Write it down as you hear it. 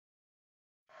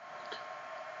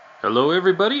Hello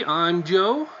everybody, I'm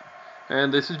Joe,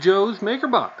 and this is Joe's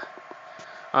Makerbot.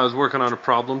 I was working on a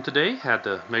problem today, had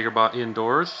the Makerbot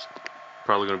indoors,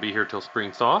 probably going to be here till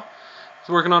spring thaw. I was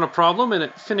working on a problem and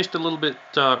it finished a little bit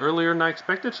earlier than I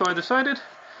expected, so I decided,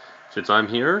 since I'm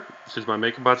here, since my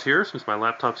Makerbot's here, since my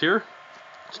laptop's here,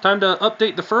 it's time to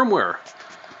update the firmware.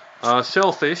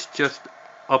 Shellfish just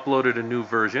uploaded a new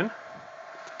version,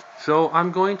 so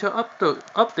I'm going to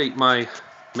update my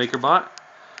Makerbot.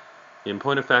 In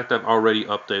point of fact, I've already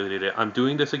updated it. I'm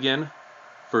doing this again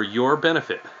for your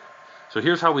benefit. So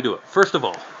here's how we do it. First of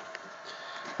all,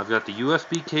 I've got the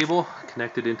USB cable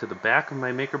connected into the back of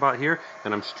my Makerbot here,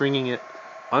 and I'm stringing it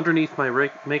underneath my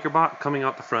Makerbot, coming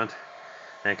out the front,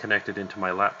 and connected into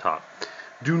my laptop.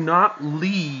 Do not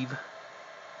leave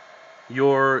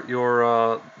your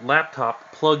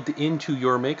laptop plugged into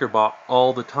your Makerbot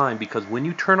all the time, because when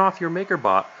you turn off your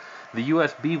Makerbot, the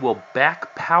USB will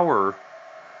back power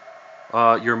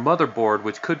your motherboard,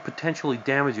 which could potentially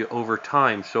damage it over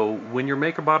time. So when your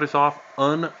Makerbot is off,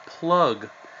 unplug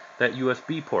that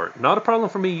USB port. Not a problem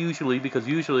for me usually, because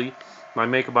usually my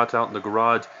Makerbot's out in the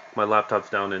garage, my laptop's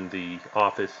down in the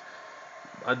office.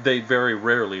 They very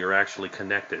rarely are actually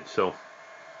connected. So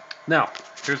now,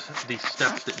 here's the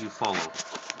steps that you follow.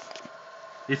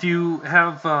 If you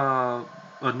have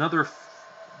another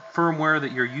firmware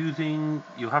that you're using,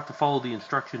 you'll have to follow the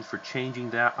instructions for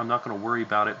changing that. I'm not going to worry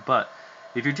about it, but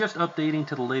if you're just updating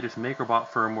to the latest Makerbot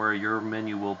firmware, your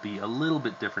menu will be a little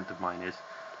bit different than mine is.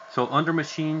 So under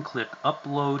Machine, click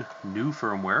Upload New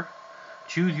Firmware.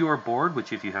 Choose your board,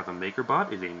 which if you have a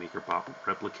Makerbot is a Makerbot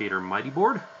Replicator Mighty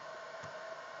Board.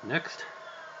 Next.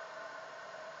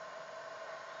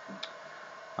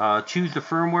 Choose the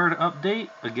firmware to update.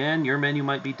 Again, your menu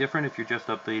might be different if you're just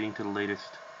updating to the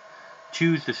latest.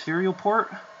 Choose the serial port.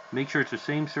 Make sure it's the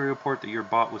same serial port that your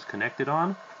bot was connected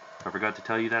on. I forgot to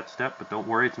tell you that step, but don't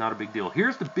worry, it's not a big deal.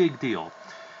 Here's the big deal.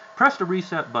 Press the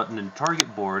reset button in the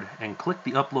target board and click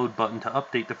the upload button to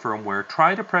update the firmware.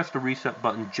 Try to press the reset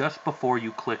button just before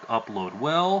you click upload.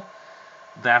 Well,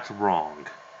 that's wrong.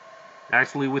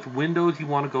 Actually, with Windows, you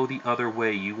want to go the other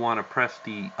way. You want to press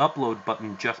the upload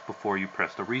button just before you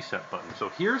press the reset button. So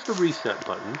here's the reset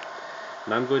button.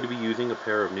 And I'm going to be using a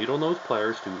pair of needle nose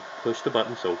pliers to push the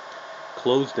button. So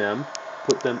close them,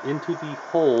 put them into the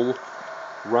hole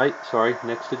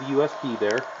next to the USB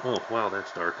there. Oh, wow,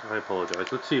 that's dark. I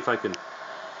apologize. Let's see if I can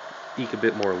eke a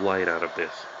bit more light out of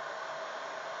this.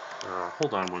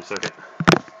 Hold on one second.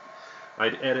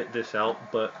 I'd edit this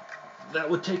out, but that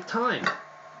would take time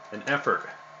and effort,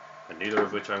 and neither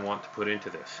of which I want to put into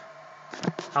this.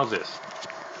 How's this?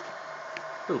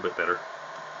 A little bit better.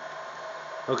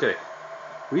 Okay.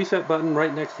 Reset button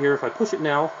right next here. If I push it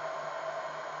now,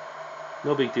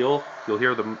 no big deal. You'll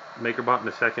hear the Makerbot in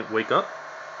a second wake up.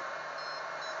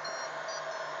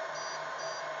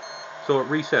 So it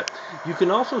reset. You can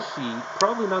also see,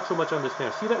 probably not so much on this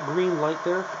camera, see that green light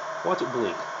there? Watch it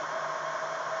blink.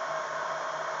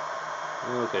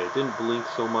 Okay, it didn't blink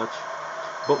so much.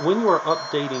 But when you are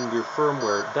updating your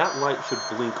firmware, that light should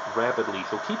blink rapidly.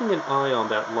 So keeping an eye on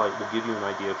that light will give you an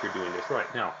idea if you're doing this right.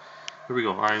 Now, here we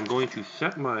go. I am going to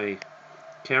set my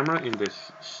camera in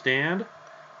this stand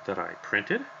that I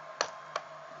printed.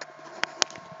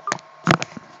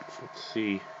 Let's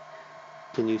see.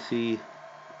 Can you see?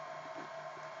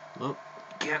 Oh,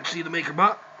 can't see the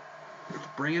Makerbot. Let's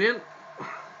bring it in.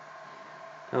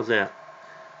 How's that?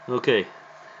 Okay.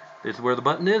 This is where the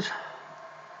button is.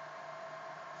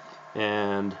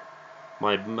 And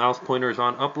my mouse pointer is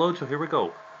on upload, so here we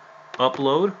go.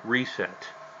 Upload, reset.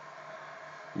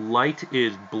 Light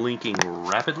is blinking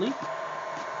rapidly.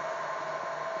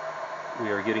 We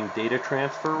are getting data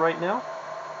transfer right now.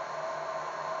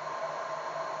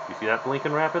 You see that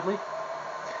blinking rapidly?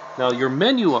 Now your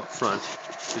menu up front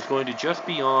is going to just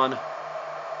be on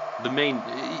the main.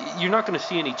 You're not going to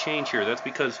see any change here. That's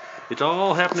because it's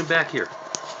all happening back here.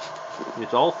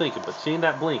 It's all thinking, but seeing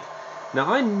that blink.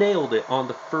 Now I nailed it on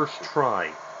the first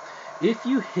try. If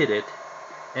you hit it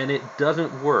and it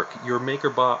doesn't work, your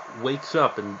Makerbot wakes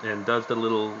up and does the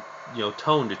little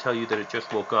tone to tell you that it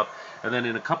just woke up, and then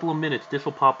in a couple of minutes this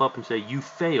will pop up and say you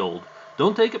failed.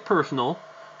 Don't take it personal,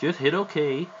 just hit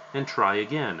OK and try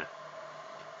again.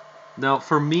 Now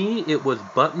for me it was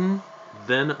button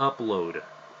then upload.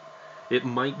 It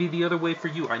might be the other way for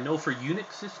you. I know for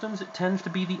Unix systems it tends to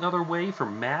be the other way. For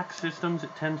Mac systems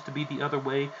it tends to be the other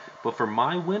way. But for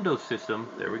my Windows system,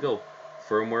 there we go.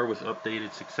 Firmware was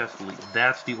updated successfully.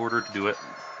 That's the order to do it.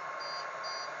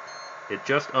 It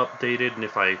just updated, and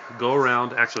if I go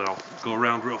around, actually I'll go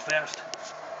around real fast.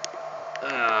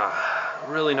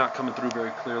 Really not coming through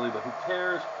very clearly, but who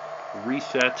cares?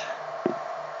 Reset.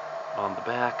 on the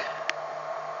back.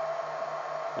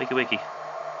 Wakey wakey.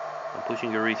 I'm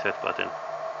pushing your reset button.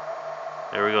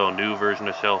 There we go, new version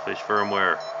of Selfish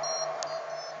firmware.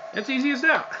 It's easy as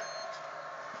that.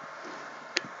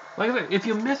 Like I said, if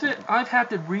you miss it, I've had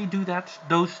to redo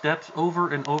those steps over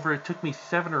and over. It took me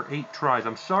 7 or 8 tries.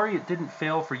 I'm sorry it didn't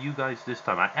fail for you guys this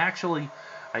time. I actually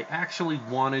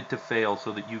wanted to fail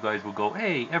so that you guys would go,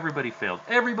 hey, everybody failed.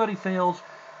 Everybody fails.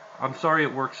 I'm sorry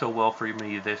it worked so well for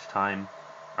me this time.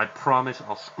 I promise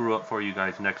I'll screw up for you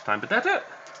guys next time. But that's it.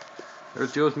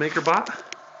 There's Joe's Makerbot.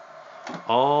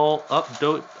 All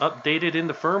updated in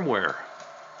the firmware.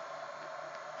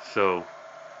 So,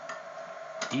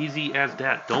 easy as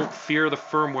that. Don't fear the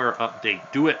firmware update.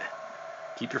 Do it.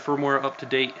 Keep your firmware up to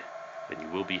date, and you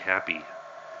will be happy.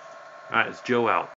 Alright, it's Joe out.